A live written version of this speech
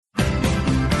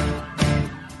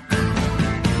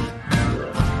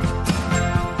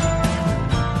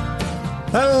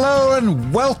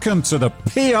and welcome to the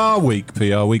PR Week.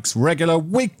 PR Week's regular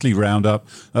weekly roundup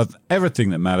of everything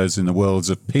that matters in the worlds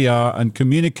of PR and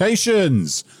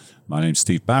communications. My name's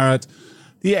Steve Barrett,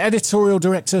 the editorial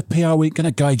director of PR Week, going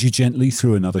to guide you gently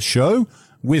through another show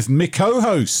with my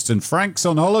co-host, and Frank's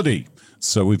on holiday.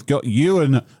 So we've got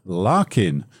Ewan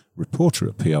Larkin, reporter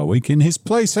at PR Week, in his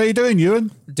place. How you doing,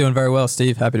 Ewan? Doing very well,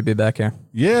 Steve. Happy to be back here.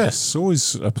 Yes,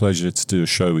 always a pleasure to do a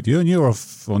show with you. And you're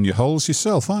off on your holes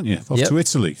yourself, aren't you? Off to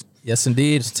Italy. Yes,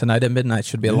 indeed. Tonight at midnight.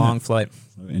 Should be a long flight.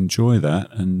 Enjoy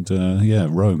that. And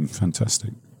Rome,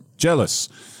 fantastic. Jealous.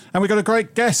 And we've got a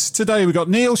great guest today. We've got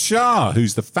Neel Shah,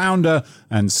 who's the founder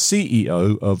and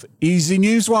CEO of Easy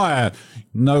Newswire.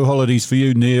 No holidays for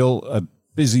you, Neel. A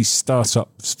busy startup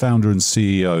founder and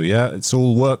CEO, yeah? It's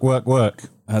all work, work, work.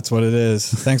 That's what it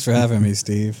is. Thanks for having me,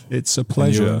 Steve. It's a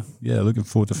pleasure. Yeah, looking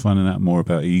forward to finding out more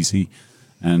about Easy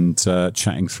and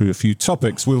chatting through a few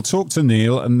topics. We'll talk to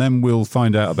Neel and then we'll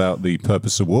find out about the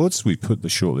Purpose Awards. We've put the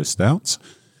shortlist out.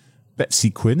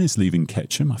 Betsy Quinn is leaving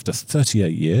Ketchum after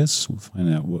 38 years. We'll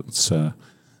find out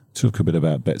talk a bit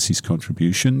about Betsy's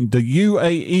contribution. The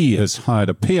UAE has hired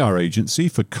a PR agency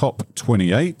for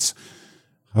COP28.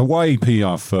 Hawaii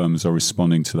PR firms are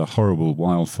responding to the horrible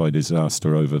wildfire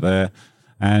disaster over there.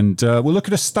 And we'll look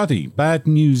at a study. Bad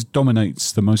news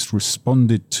dominates the most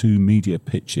responded to media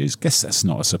pitches. Guess that's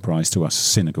not a surprise to us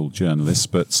cynical journalists,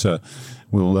 but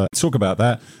we'll talk about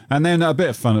that. And then a bit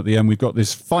of fun at the end. We've got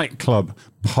this Fight Club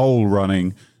poll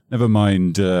running. Never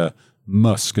mind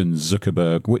Musk and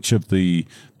Zuckerberg. Which of the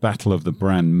Battle of the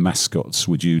Brand mascots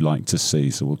would you like to see?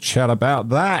 So we'll chat about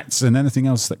that and anything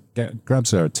else that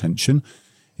grabs our attention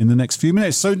in the next few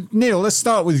minutes. So, Neel, let's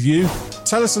start with you.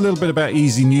 Tell us a little bit about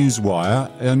Easy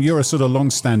Newswire. You're a sort of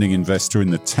long-standing investor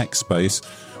in the tech space.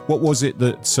 What was it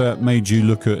that made you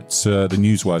look at the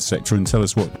Newswire sector, and tell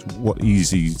us what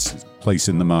Easy's place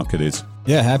in the market is?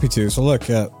 Yeah, happy to. So, look,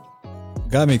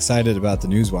 got me excited about the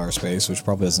Newswire space, which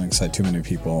probably doesn't excite too many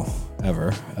people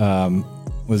ever.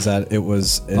 Was that it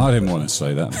was... I didn't want to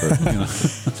say that, but, you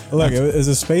know. Look, it was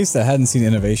a space that hadn't seen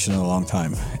innovation in a long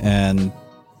time. And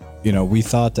we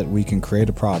thought that we can create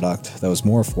a product that was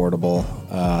more affordable,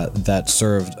 that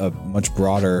served a much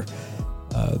broader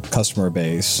customer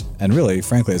base, and really,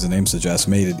 frankly, as the name suggests,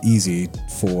 made it easy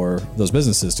for those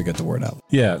businesses to get the word out.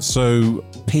 Yeah, so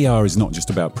PR is not just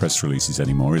about press releases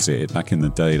anymore, is it? Back in the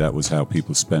day, that was how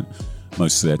people spent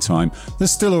most of their time.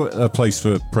 There's still a place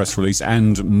for press release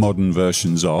and modern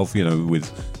versions of,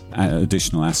 with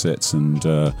additional assets and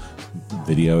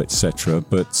video, etc.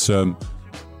 But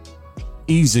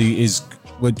Easy is...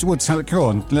 Go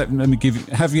on. Let me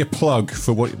have your plug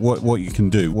for what you can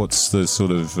do. What's the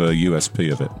sort of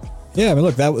USP of it? Yeah, I mean,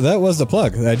 look, that was the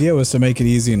plug. The idea was to make it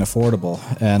easy and affordable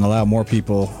and allow more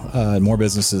people and more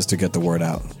businesses to get the word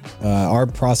out. Our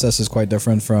process is quite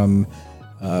different from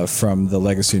the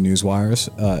legacy Newswires,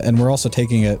 and we're also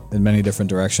taking it in many different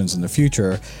directions in the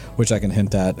future, which I can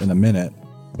hint at in a minute.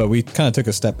 But we kind of took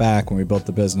a step back when we built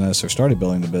the business or started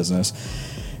building the business,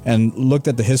 and looked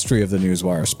at the history of the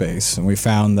Newswire space. And we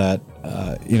found that,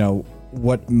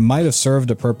 what might have served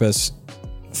a purpose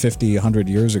 50, 100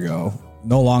 years ago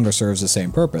no longer serves the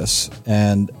same purpose.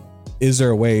 And is there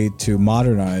a way to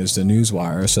modernize the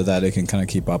Newswire so that it can kind of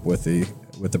keep up with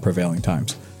the prevailing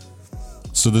times?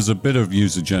 So there's a bit of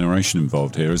user generation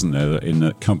involved here, isn't there? In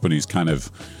that companies kind of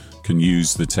can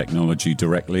use the technology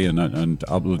directly and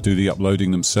do the uploading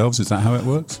themselves. Is that how it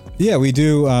works? Yeah, we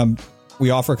do. We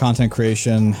offer content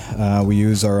creation. We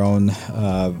use our own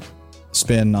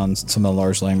spin on some of the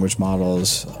large language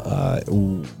models.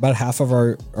 About half of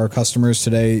our customers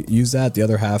today use that. The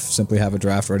other half simply have a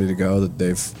draft ready to go that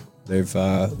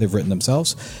they've written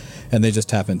themselves, and they just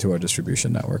tap into our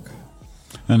distribution network.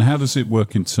 And how does it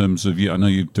work in terms of I know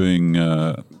you're doing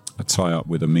a tie-up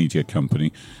with a media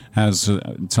company.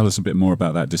 Tell us a bit more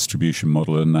about that distribution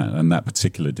model and that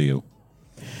particular deal.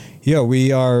 Yeah,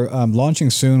 we are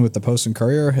launching soon with the Post and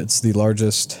Courier. It's the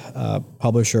largest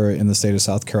publisher in the state of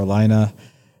South Carolina.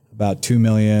 About 2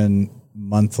 million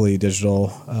monthly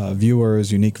digital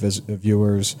viewers, unique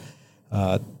viewers.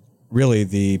 Really,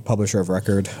 the publisher of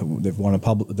record. They've won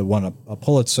a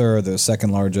Pulitzer, the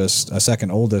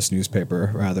second oldest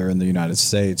newspaper rather in the United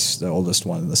States, the oldest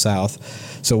one in the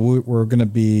South. So we're going to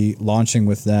be launching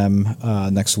with them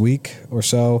next week or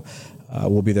so.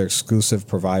 We'll be their exclusive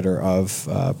provider of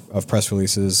press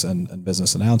releases and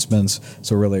business announcements.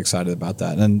 So we're really excited about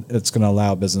that. And it's going to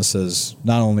allow businesses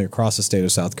not only across the state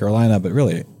of South Carolina, but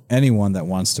really anyone that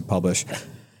wants to publish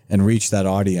and reach that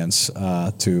audience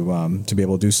to be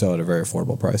able to do so at a very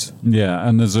affordable price. Yeah,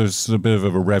 and there's a bit of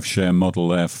a rev share model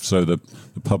there, so the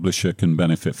publisher can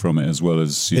benefit from it as well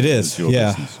as it is. as your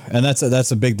business. And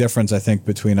that's a big difference, I think,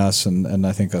 between us and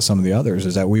I think some of the others,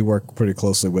 is that we work pretty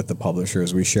closely with the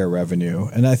publishers. We share revenue,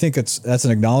 and I think that's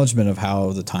an acknowledgement of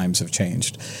how the times have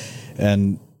changed.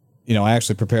 And I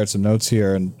actually prepared some notes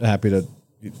here, and happy to.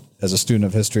 As a student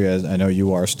of history, as I know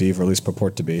you are, Steve, or at least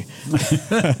purport to be.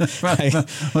 Right.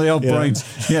 Well, the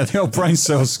old brain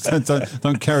cells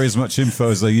don't carry as much info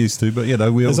as they used to, but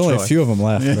we There's all only try. a few of them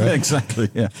left, Yeah, right?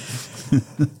 exactly, yeah.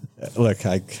 Look,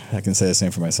 I can say the same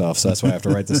for myself, so that's why I have to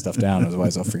write this stuff down,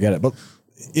 otherwise I'll forget it. But,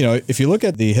 if you look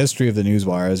at the history of the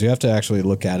Newswires, you have to actually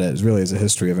look at it as a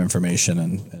history of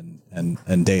information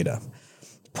and data.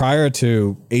 Prior to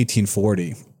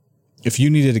 1840, if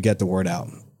you needed to get the word out,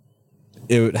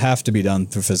 it would have to be done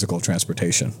through physical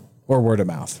transportation or word of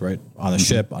mouth, right? On a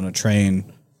ship, on a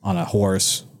train, on a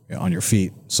horse, on your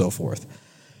feet, so forth.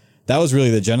 That was really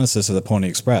the genesis of the Pony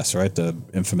Express, right? The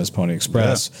infamous Pony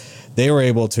Express. Yeah. They were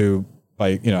able to,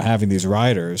 by having these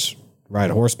riders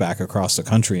ride horseback across the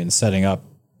country and setting up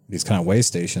these kind of way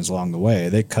stations along the way,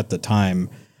 they cut the time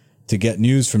to get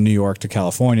news from New York to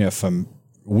California from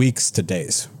weeks to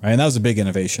days, right? And that was a big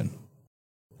innovation.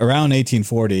 Around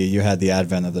 1840, you had the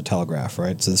advent of the telegraph,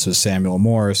 right? So this was Samuel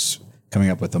Morse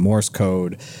coming up with the Morse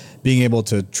code, being able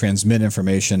to transmit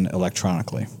information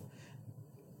electronically.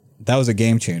 That was a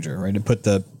game changer, right? It put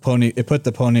the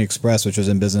Pony Express, which was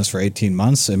in business for 18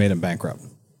 months, it made them bankrupt.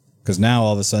 Because now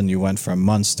all of a sudden you went from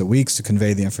months to weeks to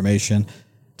convey the information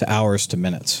to hours to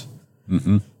minutes.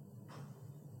 Mm-hmm.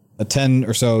 10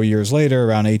 or so years later,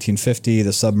 around 1850,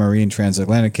 the submarine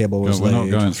transatlantic cable was laid. We're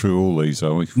not going through all these,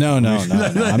 are we? No.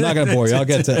 I'm not going to bore you. I'll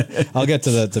get to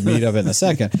the meat of it in a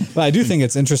second. But I do think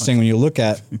it's interesting when you look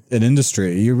at an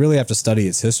industry, you really have to study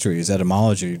its history, its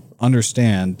etymology,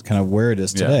 understand kind of where it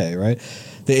is today, right?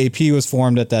 The AP was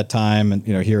formed at that time, and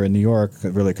here in New York,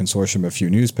 really a consortium of a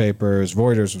few newspapers.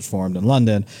 Reuters was formed in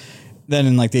London. Then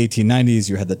in like the 1890s,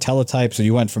 you had the teletype. So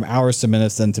you went from hours to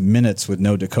minutes, then to minutes with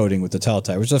no decoding with the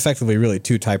teletype, which is effectively really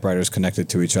two typewriters connected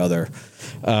to each other,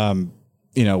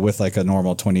 with like a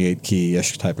normal 28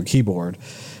 key-ish type of keyboard.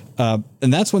 And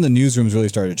that's when the newsrooms really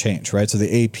started to change, right? So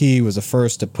the AP was the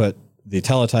first to put the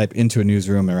teletype into a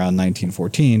newsroom around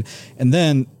 1914. And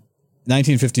then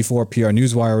 1954, PR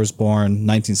Newswire was born.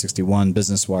 1961,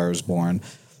 Business Wire was born.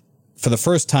 For the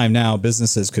first time now,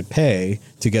 businesses could pay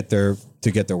to get their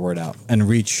word out and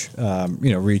reach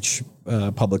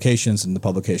publications and the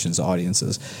publications'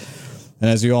 audiences. And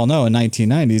as you all know, in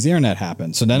 1990s, the internet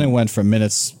happened. So then it went from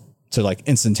minutes to like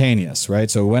instantaneous,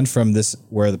 right? So it went from this,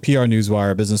 where the PR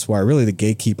Newswire, Business Wire, really the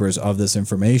gatekeepers of this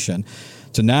information,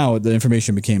 to now the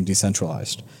information became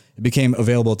decentralized. It became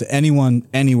available to anyone,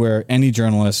 anywhere, any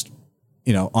journalist,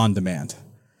 on demand.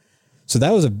 So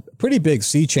that was a pretty big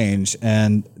sea change,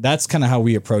 and that's kind of how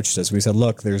we approached this. We said,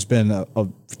 look, there's been a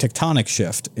tectonic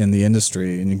shift in the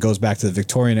industry, and it goes back to the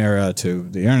Victorian era, to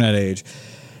the internet age.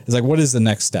 It's like, what is the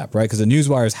next step, right? Because the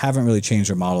newswires haven't really changed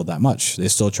their model that much. They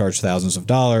still charge thousands of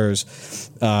dollars.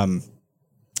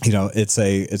 It's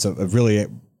a really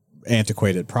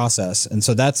antiquated process, and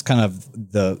so that's kind of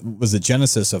was the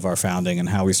genesis of our founding and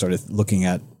how we started looking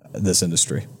at this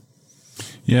industry.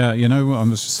 Yeah, I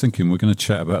was just thinking we're going to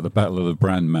chat about the Battle of the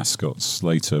Brand Mascots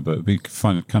later, but it'd be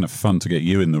kind of fun to get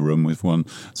you in the room with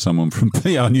someone from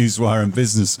PR Newswire and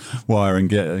Business Wire and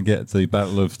get the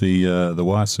Battle of the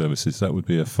wire services. That would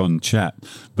be a fun chat.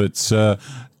 But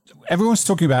everyone's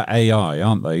talking about AI,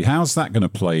 aren't they? How's that going to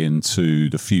play into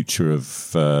the future of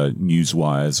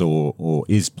newswires, or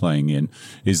is playing in?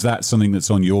 Is that something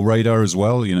that's on your radar as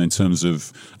well? In terms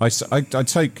of, I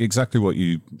take exactly what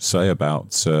you say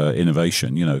about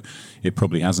innovation. It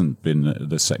probably hasn't been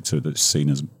the sector that's seen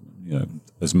as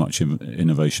as much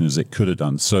innovation as it could have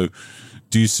done. So,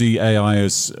 do you see AI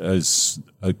as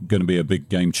going to be a big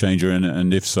game changer,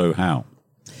 and if so, how?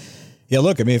 Yeah,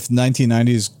 look, if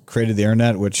 1990s created the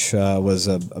internet, which was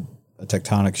a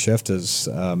tectonic shift, as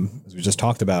we just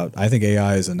talked about, I think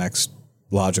AI is the next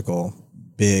logical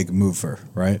big mover,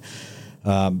 right?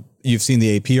 You've seen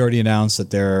the AP already announce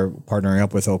that they're partnering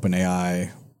up with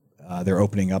OpenAI. They're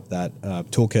opening up that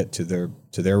toolkit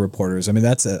to their reporters.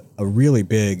 That's a really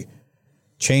big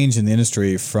change in the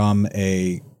industry from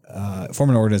an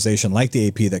organization like the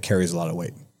AP that carries a lot of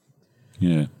weight.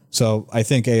 Yeah. So I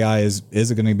think AI is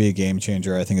going to be a game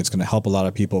changer. I think it's going to help a lot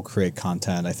of people create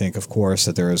content. I think, of course,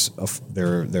 that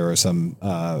there are some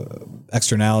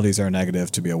externalities that are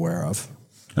negative to be aware of.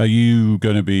 Are you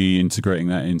going to be integrating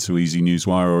that into Easy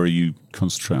Newswire, or are you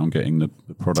concentrate on getting the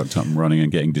product up and running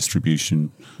and getting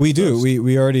distribution? We do.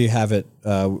 We already have it.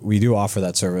 We do offer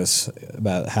that service.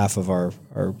 About half of our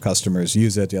customers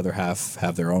use it. The other half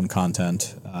have their own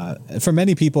content. And for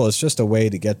many people, it's just a way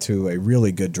to get to a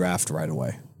really good draft right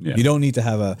away. Yeah. You don't need to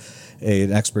have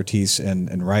an expertise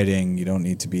in writing. You don't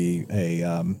need to be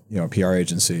a PR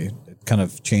agency. It kind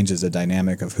of changes the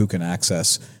dynamic of who can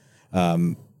access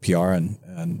PR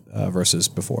and versus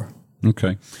before.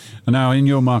 Okay. And now in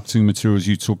your marketing materials,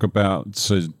 you talk about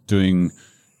doing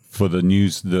for the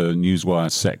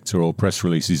Newswire sector or press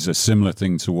releases a similar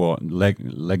thing to what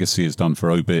Legacy has done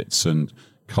for obits and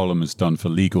Column has done for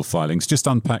legal filings. Just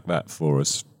unpack that for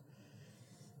us.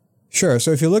 Sure.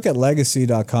 So if you look at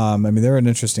legacy.com, I mean, they're an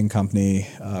interesting company,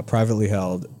 privately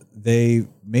held. They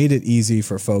made it easy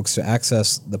for folks to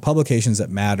access the publications that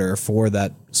matter for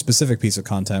that specific piece of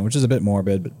content, which is a bit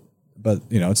morbid, but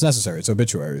it's necessary. It's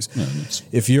obituaries. Yeah,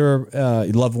 if your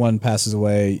loved one passes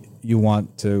away, you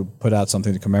want to put out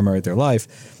something to commemorate their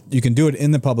life, you can do it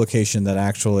in the publication that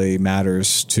actually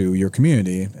matters to your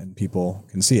community and people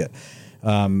can see it.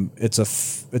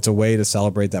 It's a way to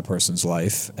celebrate that person's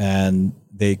life, and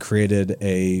they created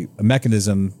a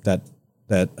mechanism that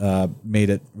made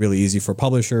it really easy for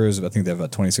publishers. I think they have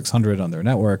about 2,600 on their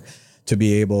network to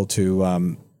be able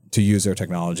to use their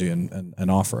technology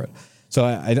and offer it. So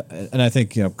I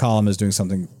think Column is doing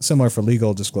something similar for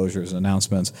legal disclosures and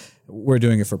announcements. We're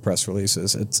doing it for press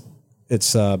releases.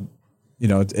 It's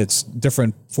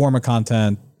different form of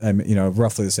content.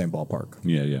 Roughly the same ballpark.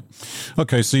 Yeah.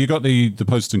 Okay, so you got the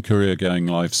Post and Courier going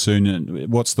live soon. And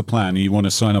what's the plan? You want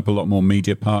to sign up a lot more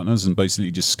media partners and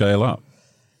basically just scale up?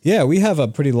 Yeah, we have a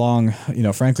pretty long,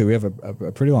 frankly, we have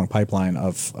a pretty long pipeline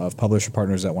of publisher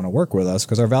partners that want to work with us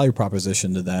because our value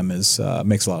proposition to them is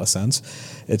makes a lot of sense.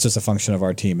 It's just a function of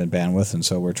our team and bandwidth, and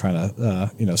so we're trying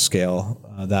to scale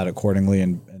that accordingly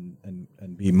and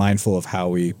be mindful of how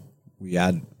we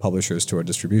add publishers to our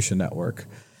distribution network.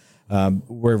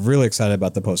 We're really excited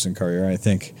about the Post and Courier. I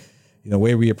think the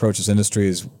way we approach this industry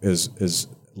is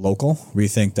local. We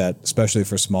think that especially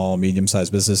for small,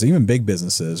 medium-sized businesses, even big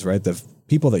businesses, right? The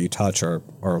people that you touch are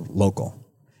local,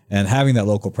 and having that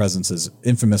local presence is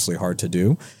infamously hard to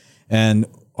do. And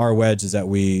our wedge is that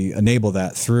we enable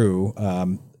that through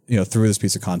through this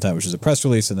piece of content, which is a press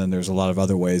release, and then there's a lot of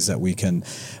other ways that we can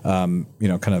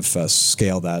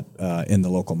scale that in the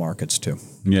local markets too.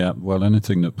 Yeah, well,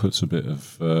 anything that puts a bit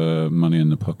of money in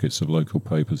the pockets of local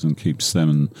papers and keeps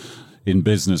them in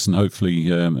business and hopefully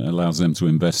allows them to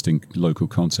invest in local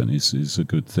content is a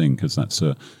good thing, because that's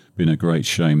been a great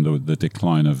shame, the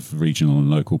decline of regional and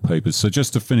local papers. So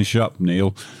just to finish up,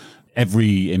 Neel,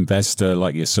 every investor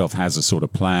like yourself has a sort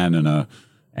of plan and a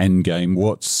end game.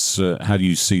 How do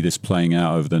you see this playing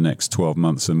out over the next 12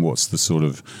 months, and what's the sort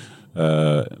of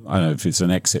I don't know if it's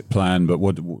an exit plan, but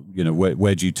where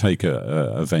do you take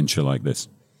a venture like this?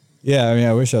 Yeah, I mean,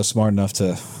 I wish I was smart enough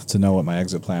to know what my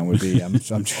exit plan would be. I'm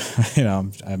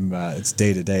it's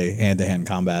day-to-day, hand-to-hand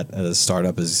combat as a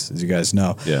startup, as you guys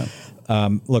know. Yeah.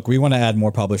 Look, we want to add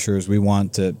more publishers. We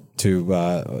want to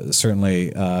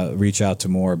certainly reach out to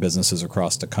more businesses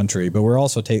across the country, but we're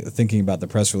also thinking about the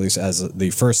press release as the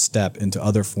first step into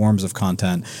other forms of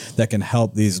content that can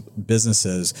help these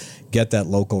businesses get that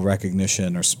local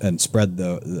recognition and spread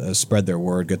their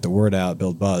word, get the word out,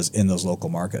 build buzz in those local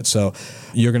markets. So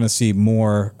you're going to see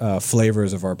more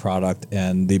flavors of our product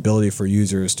and the ability for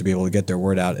users to be able to get their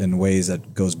word out in ways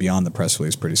that goes beyond the press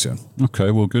release pretty soon.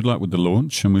 Okay, well, good luck with the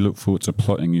launch, and we look forward to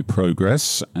plotting your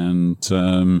progress and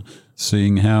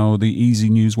seeing how the Easy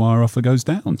Newswire offer goes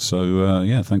down. So,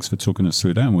 thanks for talking us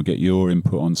through that, and we'll get your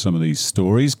input on some of these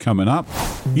stories coming up.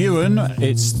 Ewan,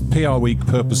 it's PR Week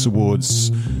Purpose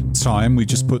Awards time. We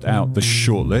just put out the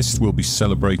shortlist. We'll be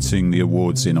celebrating the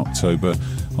awards in October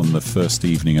on the first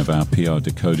evening of our PR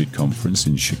Decoded conference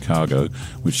in Chicago,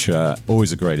 which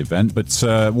always a great event.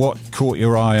 But what caught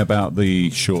your eye about the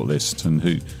shortlist, and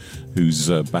who's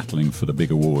battling for the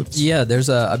big awards? Yeah,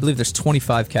 I believe there's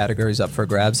 25 categories up for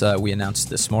grabs. We announced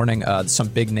this morning some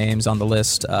big names on the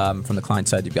list. From the client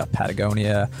side, you've got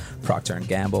Patagonia, Procter &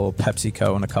 Gamble,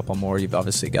 PepsiCo, and a couple more. You've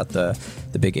obviously got the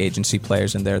big agency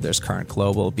players in there. There's Current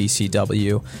Global,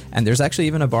 BCW, and there's actually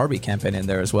even a Barbie campaign in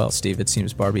there as well, Steve. It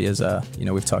seems Barbie is,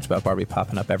 we've talked about Barbie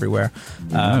popping up everywhere.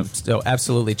 So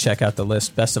absolutely check out the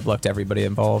list. Best of luck to everybody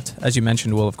involved. As you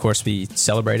mentioned, we'll, of course, be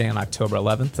celebrating on October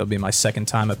 11th. It'll be my second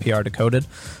time at PR Decoded.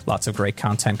 Lots of great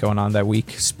content going on that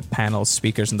week, panels,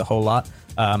 speakers, and the whole lot.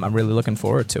 I'm really looking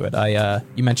forward to it.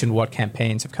 You mentioned what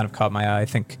campaigns have kind of caught my eye. I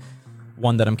think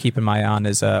one that I'm keeping my eye on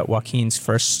is Joaquin's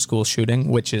first school shooting,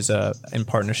 which is in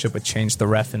partnership with Change the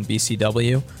Ref and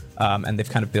BCW. And they've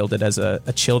kind of billed it as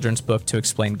a children's book to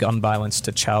explain gun violence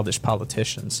to childish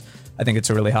politicians. I think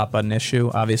it's a really hot button issue,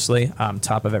 obviously,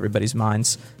 top of everybody's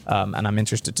minds. And I'm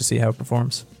interested to see how it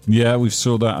performs. Yeah, we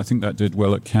saw that. I think that did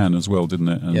well at Cannes as well, didn't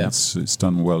it? And Yeah. it's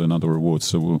done well in other awards,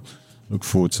 so we'll look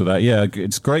forward to that. Yeah,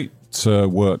 it's great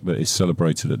work that is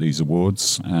celebrated at these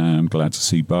awards. I'm glad to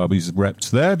see Barbie's repped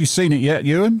there. Have you seen it yet,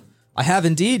 Ewan? I have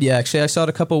indeed. Yeah, actually, I saw it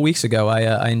a couple of weeks ago.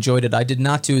 I enjoyed it. I did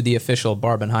not do the official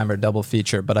Barbenheimer double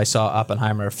feature, but I saw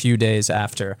Oppenheimer a few days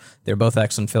after. They're both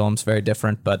excellent films, very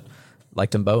different, but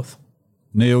liked them both.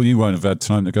 Neel, you won't have had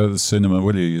time to go to the cinema,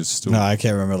 will you? You're still... No, I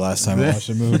can't remember the last time I watched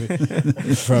a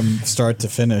movie from start to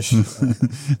finish.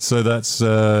 So that's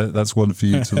one for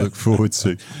you to look forward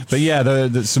to. But yeah,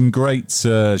 there's some great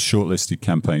shortlisted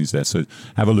campaigns there. So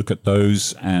have a look at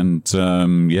those, and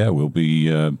we'll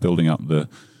be building up the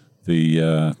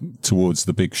towards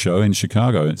the big show in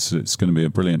Chicago. It's going to be a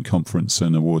brilliant conference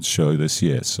and awards show this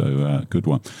year. So good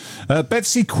one.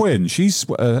 Betsy Quinn, she's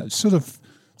sort of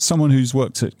someone who's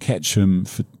worked at Ketchum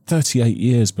for 38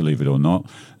 years, believe it or not,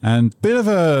 and bit of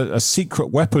a secret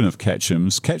weapon of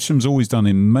Ketchum's. Ketchum's always done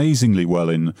amazingly well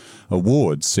in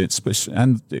awards,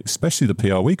 and especially the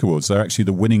PR Week Awards. They're actually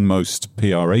the winning most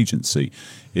PR agency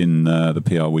in the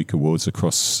PR Week Awards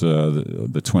across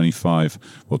the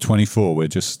 24.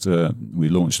 We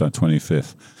launched our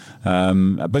 25th.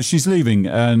 But she's leaving,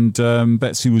 and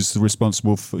Betsy was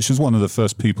responsible for. She was one of the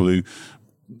first people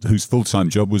whose full-time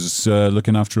job was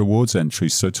looking after awards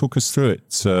entries. So talk us through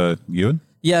it, Ewan.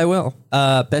 Yeah, I will.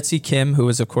 Betsy Kim, who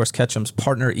is, of course, Ketchum's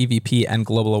partner, EVP, and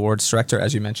Global Awards Director.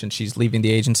 As you mentioned, she's leaving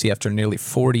the agency after nearly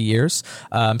 40 years.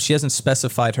 She hasn't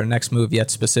specified her next move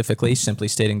yet specifically, simply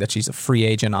stating that she's a free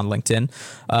agent on LinkedIn.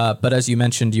 But as you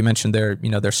mentioned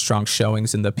their strong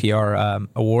showings in the PR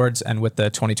awards, and with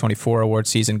the 2024 award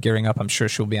season gearing up, I'm sure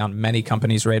she'll be on many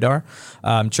companies' radar.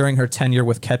 During her tenure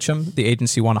with Ketchum, the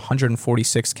agency won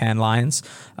 146 Cannes Lions,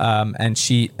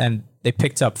 and they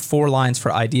picked up 4 Lions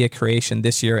for idea creation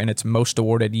this year in its most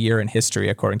awarded year in history,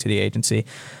 according to the agency.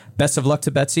 Best of luck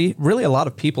to Betsy. Really a lot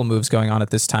of people moves going on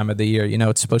at this time of the year.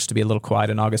 It's supposed to be a little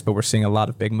quiet in August, but we're seeing a lot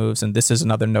of big moves, and this is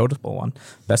another notable one.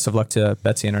 Best of luck to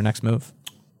Betsy in her next move.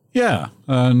 Yeah,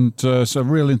 and so a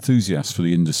real enthusiast for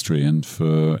the industry and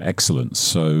for excellence.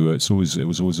 So it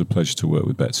was always a pleasure to work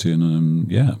with Betsy,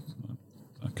 and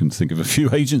I can think of a few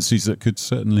agencies that could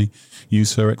certainly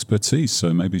use her expertise,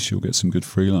 so maybe she'll get some good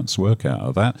freelance work out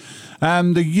of that.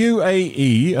 And the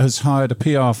UAE has hired a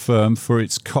PR firm for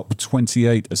its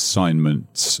COP28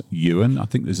 assignment. Ewan, I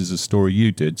think this is a story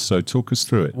you did, so talk us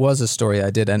through it. Was a story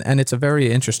I did, and it's a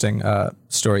very interesting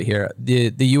story here.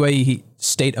 The UAE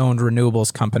state-owned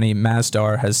renewables company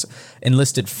Masdar has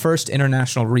enlisted first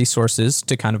international resources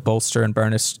to kind of bolster and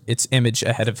burnish its image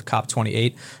ahead of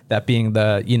COP28, that being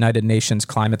the United Nations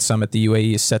Climate Summit the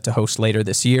UAE is set to host later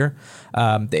this year.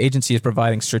 The agency is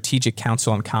providing strategic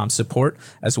counsel and comm support,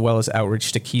 as well as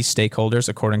outreach to key stakeholders,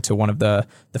 according to one of the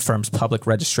firm's public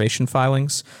registration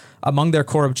filings. Among their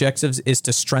core objectives is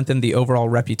to strengthen the overall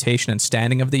reputation and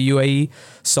standing of the UAE,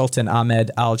 Sultan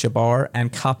Ahmed Al Jaber,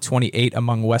 and COP28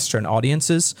 among Western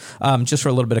audiences. Just for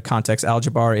a little bit of context, Al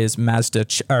Jaber is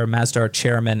Masdar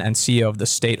chairman and CEO of the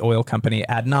state oil company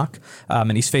ADNOC,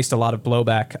 and he's faced a lot of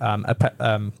blowback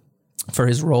for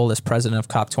his role as president of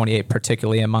COP28,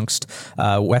 particularly amongst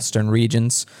Western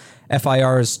regions.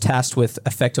 FIR is tasked with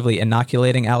effectively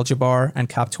inoculating Al Jaber and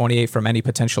COP28 from any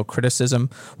potential criticism,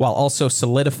 while also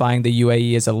solidifying the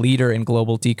UAE as a leader in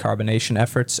global decarbonation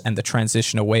efforts and the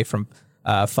transition away from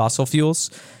fossil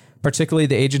fuels. Particularly,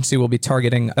 the agency will be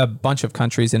targeting a bunch of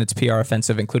countries in its PR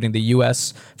offensive, including the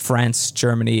US, France,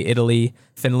 Germany, Italy,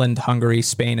 Finland, Hungary,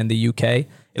 Spain, and the UK.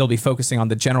 It'll be focusing on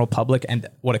the general public and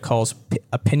what it calls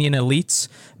opinion elites,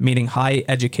 meaning high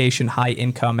education, high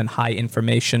income, and high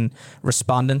information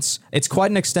respondents. It's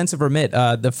quite an extensive remit.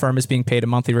 The firm is being paid a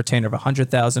monthly retainer of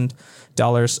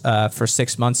 $100,000 for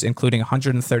 6 months, including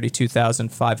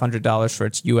 $132,500 for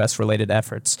its U.S.-related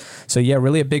efforts. So, yeah,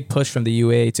 really a big push from the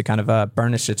UAE to kind of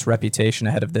burnish its reputation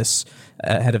ahead of this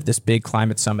big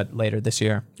climate summit later this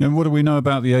year. And what do we know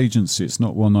about the agency? It's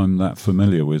not one I'm that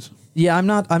familiar with. Yeah, I'm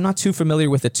not too familiar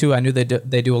with it too. I knew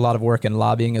they do a lot of work in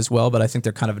lobbying as well, but I think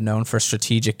they're kind of known for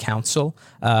strategic counsel.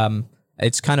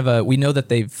 It's kind of we know that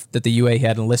the UAE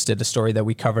had enlisted, a story that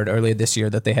we covered earlier this year,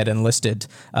 that they had enlisted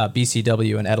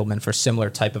BCW and Edelman for similar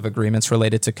type of agreements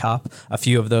related to COP. A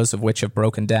few of those of which have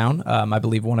broken down. I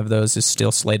believe one of those is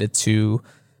still slated to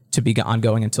be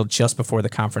ongoing until just before the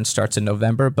conference starts in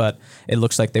November, but it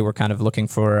looks like they were kind of looking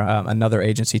for another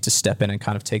agency to step in and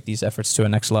kind of take these efforts to a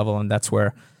next level, and that's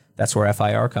where that's where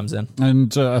FIR comes in.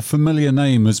 And a familiar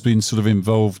name has been sort of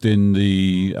involved in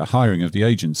the hiring of the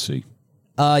agency.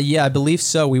 Yeah, I believe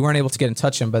so. We weren't able to get in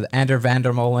touch with him, but Ander van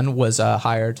der Molen was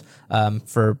hired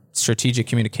for Strategic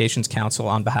Communications Council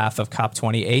on behalf of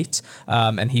COP28,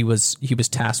 and he was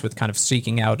tasked with kind of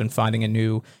seeking out and finding a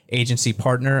new agency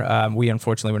partner. We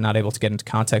unfortunately were not able to get into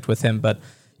contact with him, but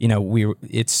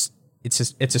it's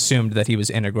assumed that he was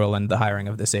integral in the hiring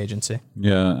of this agency.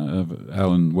 Yeah,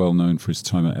 Alan, well known for his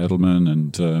time at Edelman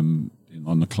and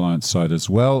on the client side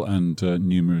as well, and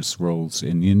numerous roles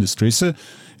in the industry. So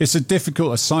it's a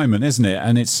difficult assignment, isn't it?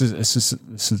 And it's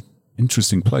an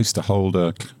interesting place to hold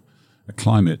a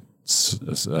climate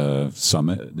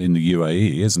summit in the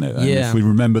UAE, isn't it? And if we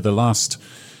remember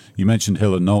you mentioned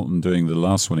Hill and Knowlton doing the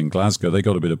last one in Glasgow, they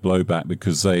got a bit of blowback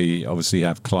because they obviously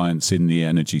have clients in the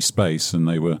energy space, and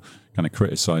they were kind of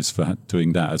criticised for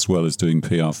doing that as well as doing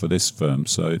PR for this firm.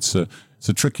 So it's a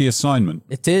tricky assignment.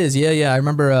 It is, yeah. I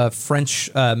remember a French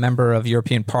member of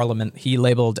European Parliament. He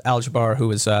labeled Al Jaber, who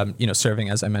was serving,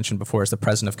 as I mentioned before, as the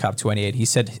president of COP28. He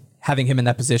said having him in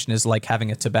that position is like having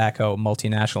a tobacco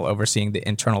multinational overseeing the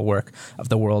internal work of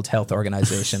the World Health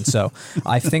Organization. So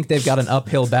I think they've got an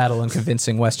uphill battle in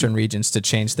convincing Western regions to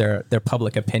change their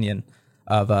public opinion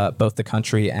of both the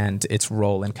country and its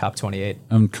role in COP28.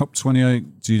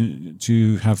 COP28, do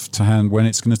you have to hand when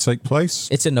it's going to take place?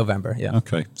 It's in November, yeah.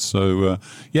 Okay, so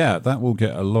that will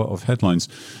get a lot of headlines.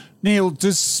 Neel,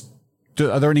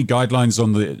 are there any guidelines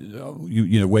on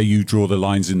the where you draw the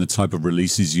lines in the type of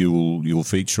releases you'll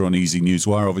feature on Easy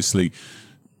Newswire? Obviously,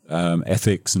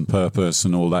 ethics and purpose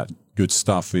and all that good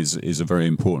stuff is a very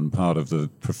important part of the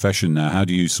profession now. How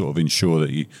do you sort of ensure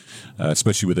that you,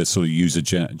 especially with a sort of user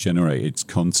generated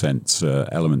content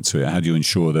element to it, how do you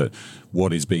ensure that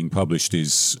what is being published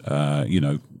is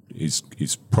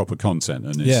is proper content?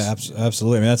 And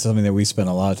absolutely. I mean, that's something that we spend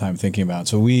a lot of time thinking about.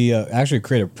 So we actually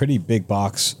create a pretty big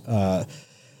box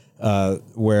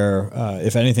where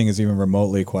if anything is even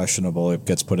remotely questionable, it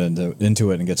gets put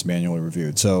into it and gets manually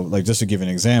reviewed. So, like, just to give an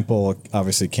example,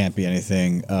 obviously can't be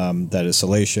anything that is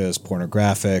salacious,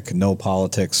 pornographic, no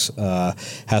politics,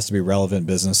 has to be relevant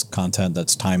business content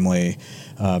that's timely.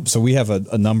 So we have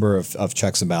a number of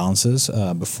checks and balances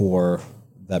before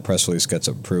that press release gets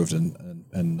approved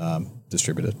and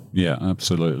distributed. Yeah,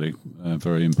 absolutely.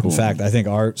 Very important. In fact, I think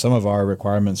some of our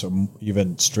requirements are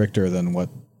even stricter than what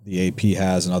the AP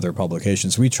has and other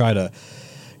publications. We try to,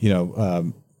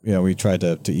 we try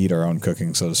to eat our own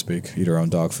cooking, so to speak, eat our own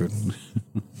dog food.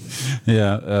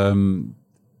 Yeah,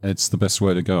 it's the best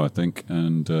way to go, I think,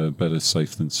 and better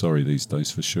safe than sorry these days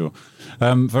for sure.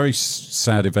 Very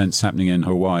sad events happening in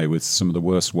Hawaii with some of the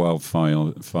worst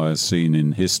wildfires seen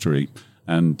in history.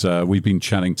 And we've been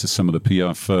chatting to some of the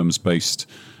PR firms based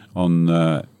on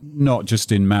not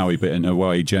just in Maui, but in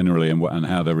Hawaii generally, and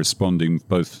how they're responding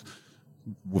both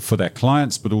for their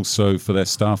clients, but also for their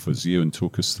staffers. You and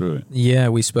talk us through it. Yeah,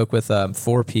 we spoke with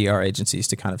 4 PR agencies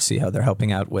to kind of see how they're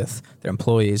helping out with their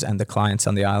employees and the clients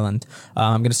on the island.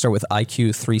 I'm going to start with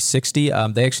IQ 360.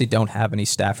 They actually don't have any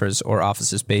staffers or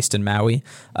offices based in Maui,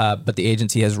 but the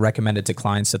agency has recommended to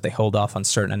clients that they hold off on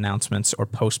certain announcements or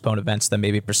postpone events that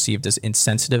may be perceived as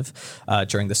insensitive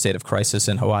during the state of crisis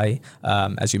in Hawaii.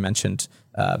 As you mentioned,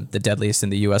 the deadliest in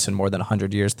the U.S. in more than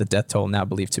 100 years, the death toll now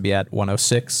believed to be at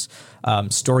 106.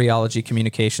 Storyology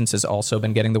Communications has also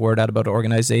been getting the word out about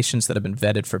organizations that have been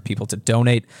vetted for people to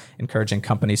donate, encouraging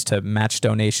companies to match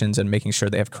donations and making sure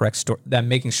they have correct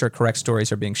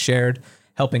stories are being shared,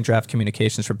 helping draft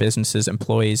communications for businesses,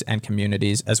 employees, and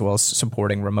communities, as well as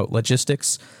supporting remote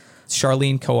logistics.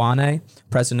 Charlene Koane,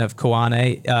 president of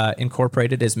Koane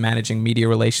Incorporated, is managing media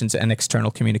relations and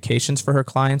external communications for her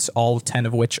clients, all 10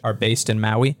 of which are based in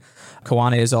Maui.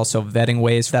 Koane is also vetting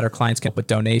ways that her clients can help with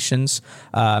donations.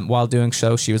 While doing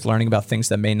so, she was learning about things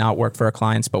that may not work for her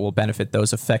clients but will benefit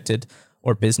those affected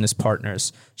or business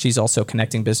partners. She's also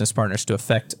connecting business partners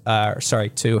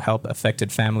to help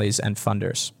affected families and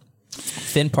funders.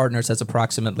 Finn Partners has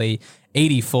approximately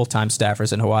 80 full-time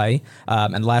staffers in Hawaii.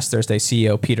 And last Thursday,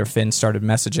 CEO Peter Finn started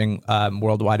messaging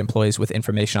worldwide employees with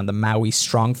information on the Maui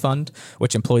Strong Fund,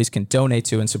 which employees can donate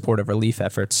to in support of relief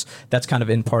efforts. That's kind of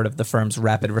in part of the firm's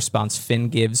rapid response Finn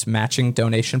Gives matching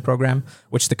donation program,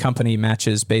 which the company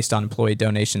matches based on employee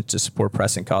donations to support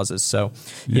pressing causes. So,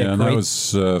 and that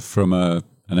was from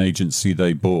an agency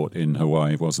they bought in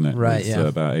Hawaii, wasn't it? Right, with,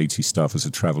 about 80 staff as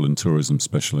a travel and tourism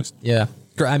specialist. Yeah.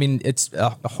 I mean, it's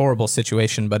a horrible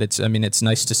situation, but it's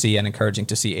nice to see and encouraging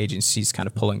to see agencies kind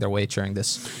of pulling their weight during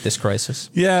this crisis.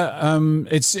 Yeah,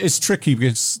 it's tricky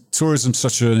because tourism's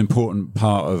such an important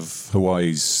part of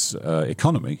Hawaii's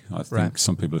economy. I think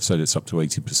some people have said it's up to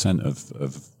 80%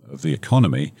 of the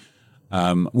economy.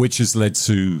 which has led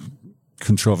to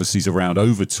controversies around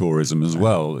over tourism as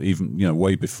well, even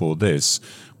way before this,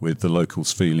 with the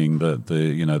locals feeling that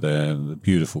they're the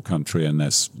beautiful country and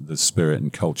the spirit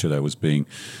and culture there was being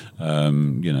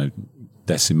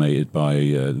decimated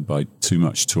by too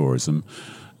much tourism.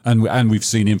 And we've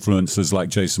seen influencers like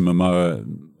Jason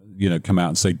Momoa come out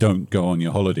and say, don't go on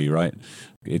your holiday, right?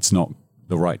 It's not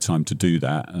the right time to do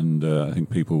that. And I think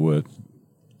people were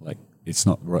like, it's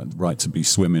not right to be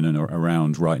swimming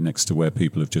around right next to where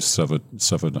people have just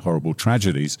suffered horrible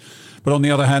tragedies. But on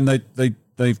the other hand,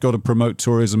 they've got to promote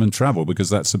tourism and travel because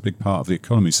that's a big part of the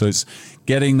economy. So it's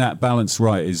getting that balance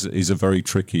right is a very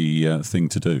tricky thing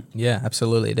to do. Yeah,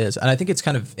 absolutely it is. And I think it's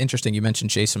kind of interesting. You mentioned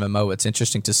Jason Momoa. It's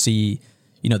interesting to see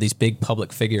these big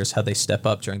public figures, how they step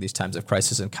up during these times of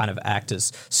crisis and kind of act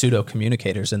as pseudo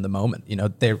communicators in the moment.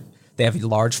 They have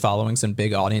large followings and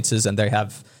big audiences, and they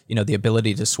have, the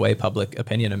ability to sway public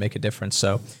opinion and make a difference.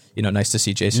 So, nice to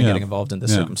see Jason getting involved in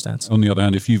this circumstance. On the other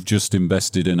hand, if you've just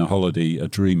invested in a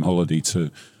dream holiday to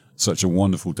such a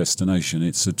wonderful destination,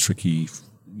 it's a tricky,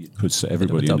 it puts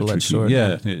everybody in a tricky sword.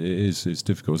 Yeah, it is. It's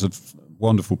difficult. It's a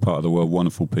wonderful part of the world,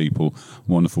 wonderful people,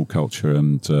 wonderful culture,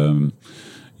 and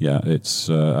it's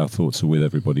our thoughts are with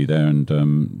everybody there, and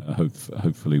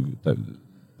hopefully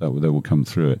that will come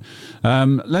through it.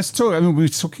 Let's talk. I mean, we were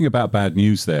talking about bad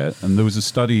news there, and there was a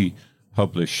study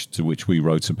published to which we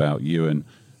wrote about, Ewan,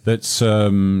 that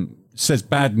says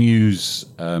bad news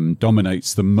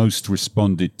dominates the most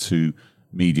responded to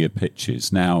media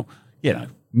pitches. Now,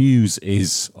 news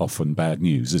is often bad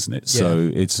news, isn't it? Yeah.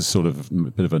 So it's a sort of a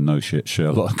bit of a no shit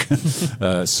Sherlock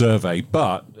survey,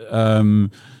 but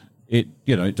it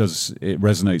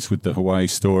resonates with the Hawaii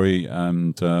story,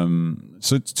 and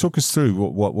so talk us through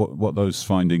what those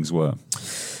findings were.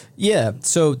 Yeah,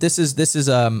 so this is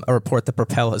a report that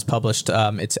Propel has published.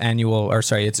 It's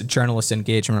a journalist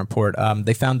engagement report.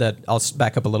 They found that, I'll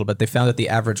back up a little bit. They found that the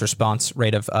average response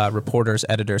rate of reporters,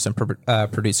 editors, and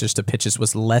producers to pitches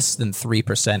was less than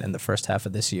 3% in the first half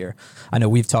of this year. I know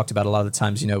we've talked about a lot of the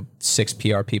times, 6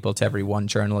 PR people to every 1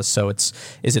 journalist. So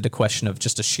is it a question of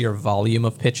just a sheer volume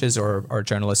of pitches, or are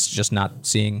journalists just not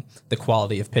seeing the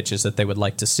quality of pitches that they would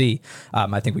like to see?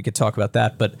 I think we could talk about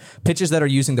that. But pitches that are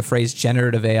using the phrase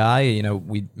generative AI,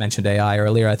 we mentioned AI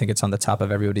earlier. I think it's on the top of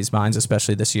everybody's minds,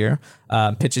 especially this year.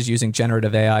 Pitches using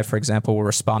generative AI, for example, were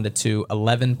responded to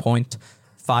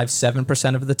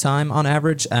 11.57% of the time on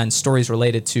average, and stories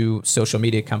related to social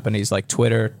media companies like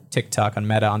Twitter, TikTok, and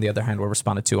Meta, on the other hand, were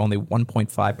responded to only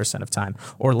 1.5% of time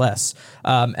or less.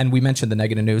 And we mentioned the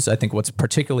negative news. I think what's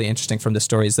particularly interesting from this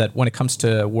story is that when it comes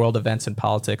to world events and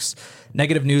politics,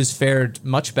 negative news fared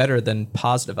much better than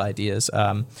positive ideas.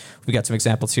 We got some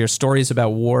examples here. Stories about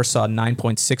war saw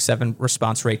 9.67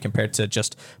 response rate compared to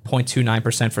just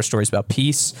 0.29% for stories about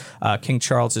peace. King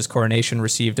Charles's coronation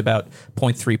received about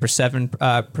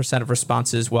 0.37% of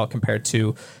responses, while compared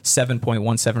to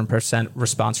 7.17%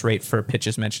 response rate for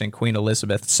pitches mentioning Queen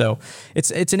Elizabeth. So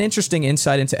it's an interesting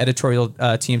insight into editorial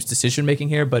teams' decision making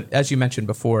here. But as you mentioned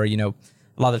before, a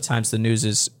lot of times the news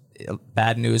is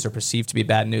bad news or perceived to be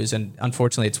bad news, and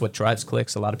unfortunately it's what drives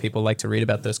clicks. A lot of people like to read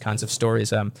about those kinds of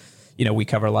stories. We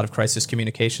cover a lot of crisis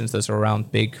communications. Those are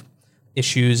around big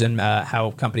issues and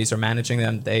how companies are managing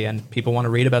them. And people want to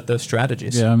read about those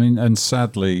strategies. Yeah, I mean, and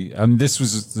sadly, this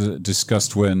was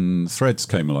discussed when Threads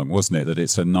came along, wasn't it? That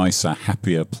it's a nicer,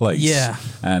 happier place. Yeah.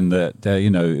 And that,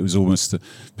 it was almost,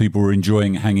 people were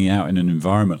enjoying hanging out in an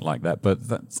environment like that. But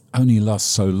that only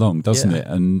lasts so long, doesn't it?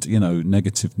 And,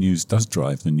 negative news does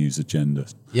drive the news agenda.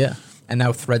 Yeah. And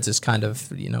now Threads is kind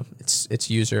of, its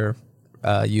user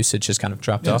usage has kind of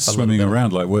dropped off a swimming little bit.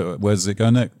 around like, where's it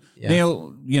going next? Yeah.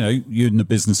 Neel, you're in the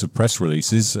business of press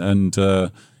releases, and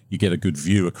you get a good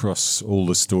view across all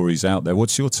the stories out there.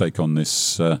 What's your take on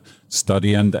this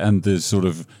study and the sort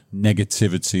of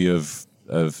negativity of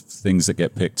things that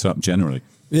get picked up generally?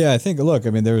 Yeah, I think,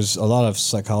 there's a lot of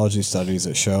psychology studies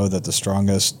that show that the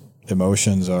strongest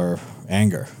emotions are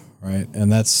anger, right?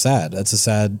 And that's sad. That's a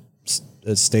sad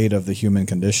state of the human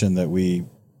condition, that we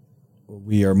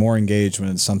are more engaged when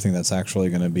it's something that's actually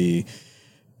going to be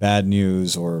bad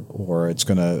news, or it's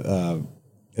going to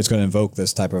invoke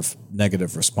this type of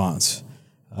negative response.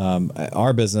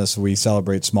 Our business, we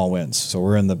celebrate small wins, so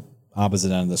we're in the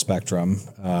opposite end of the spectrum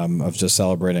of just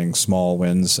celebrating small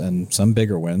wins and some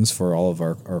bigger wins for all of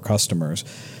our customers.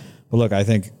 But look, I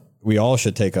think we all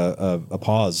should take a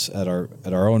pause at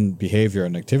our own behavior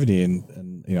and activity,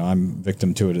 and I'm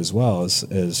victim to it as well.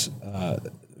 Is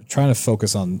trying to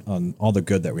focus on all the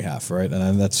good that we have, right?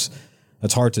 And that's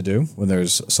hard to do when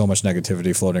there's so much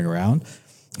negativity floating around.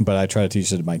 But I try to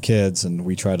teach it to my kids, and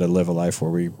we try to live a life where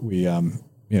we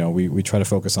we try to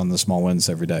focus on the small wins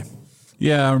every day.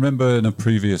 Yeah, I remember in a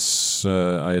previous,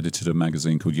 I edited a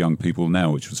magazine called Young People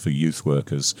Now, which was for youth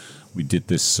workers. We did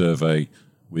this survey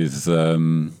with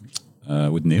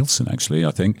Nielsen, actually,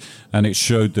 I think, and it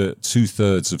showed that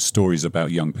 2/3 of stories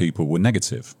about young people were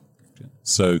negative.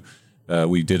 So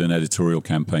we did an editorial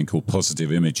campaign called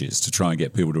Positive Images to try and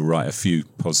get people to write a few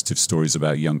positive stories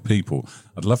about young people.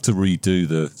 I'd love to redo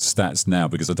the stats now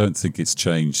because I don't think it's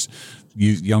changed.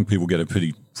 Young people get a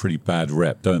pretty bad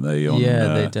rep, don't they?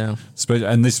 They do.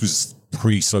 And this was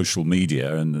pre-social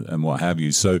media and what have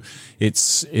you. So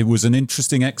it was an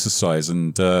interesting exercise,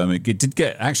 and it did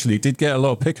get a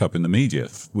lot of pickup in the media,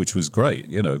 which was great,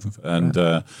 and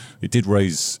it did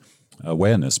raise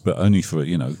awareness, but only for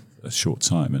a short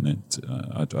time. And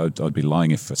I'd be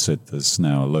lying if I said there's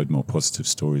now a load more positive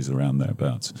stories around there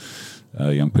about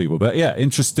young people. But yeah,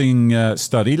 interesting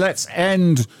study. Let's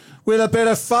end with a bit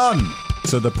of fun.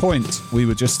 To the point we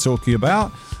were just talking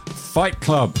about, Fight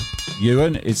Club.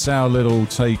 Ewan, it's our little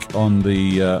take on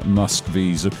the Musk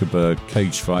v Zuckerberg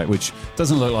cage fight, which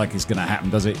doesn't look like it's going to happen,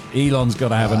 does it? Elon's got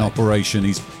to have an operation.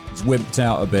 He's wimped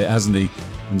out a bit, hasn't he?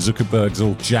 And Zuckerberg's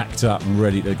all jacked up and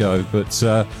ready to go. But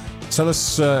tell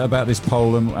us about this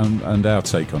poll and our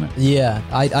take on it. Yeah,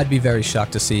 I'd be very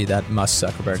shocked to see that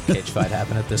Musk-Zuckerberg cage fight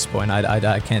happen at this point.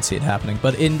 I can't see it happening.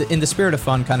 But in the spirit of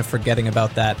fun, kind of forgetting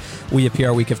about that, we at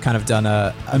PR Week have kind of done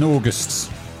an August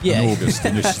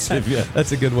initiative. Yeah,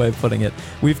 that's a good way of putting it.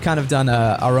 We've kind of done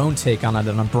our own take on it,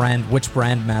 on which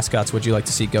brand mascots would you like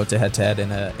to see go to head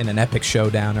in an epic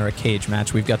showdown or a cage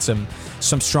match. We've got some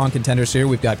strong contenders here.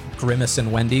 We've got Grimace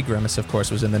and Wendy. Grimace, of course,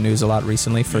 was in the news a lot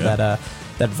recently for that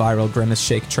viral Grimace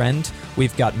shake trend.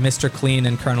 We've got Mr. Clean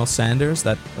and Colonel Sanders.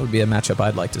 That would be a matchup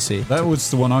I'd like to see. That was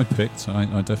the one I picked.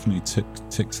 I definitely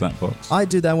ticked that box. I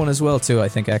do that one as well too. I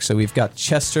think actually we've got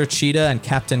Chester Cheetah and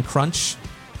Captain Crunch.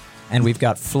 And we've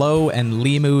got Flo and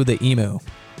Limu the Emu.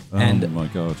 And oh my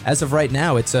God! As of right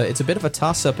now, it's a bit of a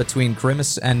toss-up between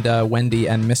Grimace and Wendy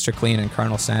and Mr. Clean and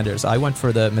Colonel Sanders. I went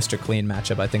for the Mr. Clean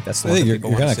matchup. I think that's the one that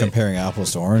people want to see. You're kind of comparing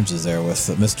apples to oranges there with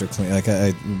Mr. Clean. Like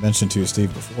I mentioned to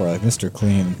Steve before, like Mr.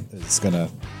 Clean is gonna,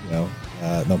 no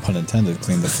pun intended,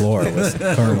 clean the floor with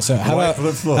Colonel Sanders.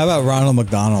 How about Ronald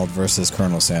McDonald versus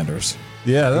Colonel Sanders?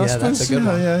 Yeah, that's a good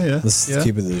one. Yeah. Let's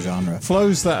keep it to the genre.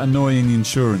 Flo's that annoying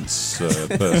insurance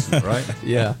person, right?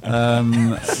 Yeah.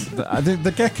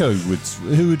 The gecko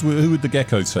who would the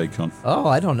gecko take on? Oh,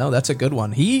 I don't know. That's a good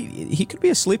one. He could be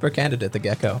a sleeper candidate, the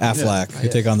gecko. Affleck. You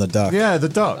take on the duck. Yeah, the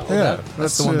duck.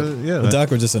 That's the one. The duck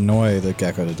would just annoy the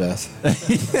gecko to death.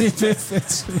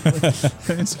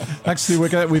 Actually,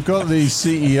 we've got the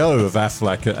CEO of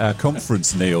Affleck at our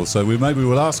conference, Neel. So maybe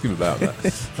we'll ask him about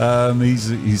that.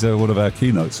 He's one of our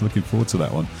keynotes. Looking forward to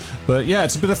that one. But yeah,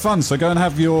 it's a bit of fun. So go and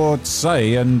have your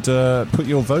say and put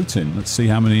your vote in. Let's see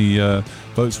how many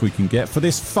votes we can get for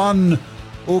this fun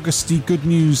Augusty good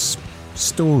news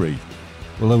story.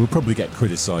 Although we'll probably get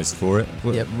criticised for it.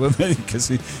 Yep.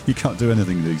 Because you can't do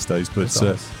anything these days. But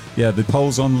the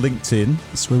polls on LinkedIn.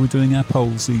 That's where we're doing our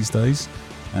polls these days.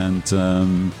 And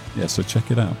so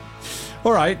check it out.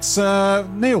 All right,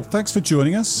 Neel, thanks for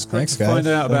joining us. Thanks, guys. Find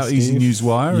out about Easy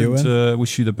Newswire and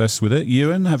wish you the best with it.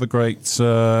 Ewan, have a great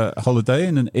holiday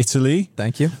in Italy.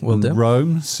 Thank you. Will do.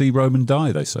 Rome. See Rome and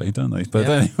die, they say, don't they? But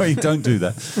anyway, don't do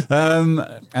that.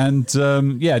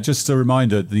 Just a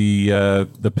reminder,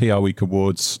 the PR Week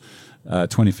Awards,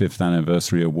 25th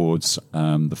Anniversary Awards,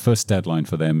 the first deadline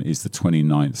for them is the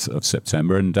 29th of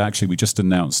September. And actually, we just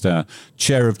announced our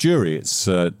chair of jury. It's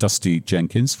Dusty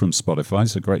Jenkins from Spotify.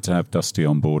 So great to have Dusty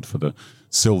on board for the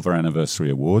Silver Anniversary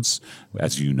Awards.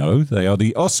 As you know, they are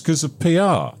the Oscars of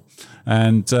PR.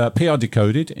 And PR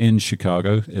Decoded in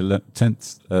Chicago, the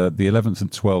 11th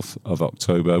and 12th of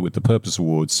October, with the Purpose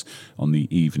Awards on the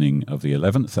evening of the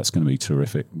 11th. That's going to be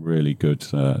terrific. Really good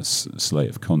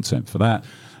slate of content for that.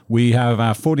 We have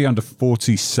our 40 Under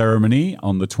 40 ceremony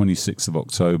on the 26th of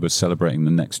October, celebrating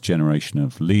the next generation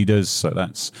of leaders. So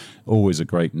that's always a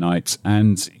great night.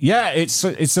 And yeah, it's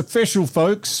official,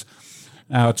 folks.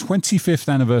 Our 25th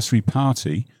anniversary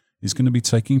party is going to be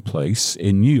taking place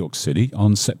in New York City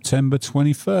on September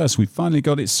 21st. We finally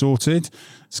got it sorted.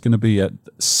 It's going to be at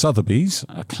Sotheby's,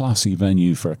 a classy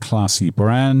venue for a classy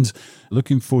brand.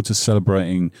 Looking forward to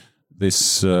celebrating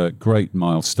this great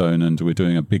milestone, and we're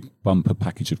doing a big bumper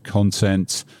package of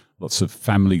content, lots of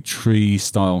family tree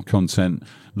style content,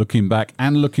 looking back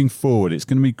and looking forward. It's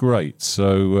going to be great.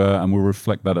 So, and we'll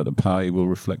reflect that at the party, we'll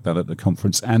reflect that at the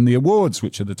conference and the awards,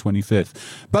 which are the 25th.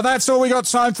 But that's all we got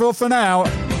time for now.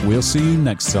 We'll see you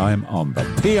next time on the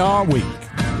PR Week.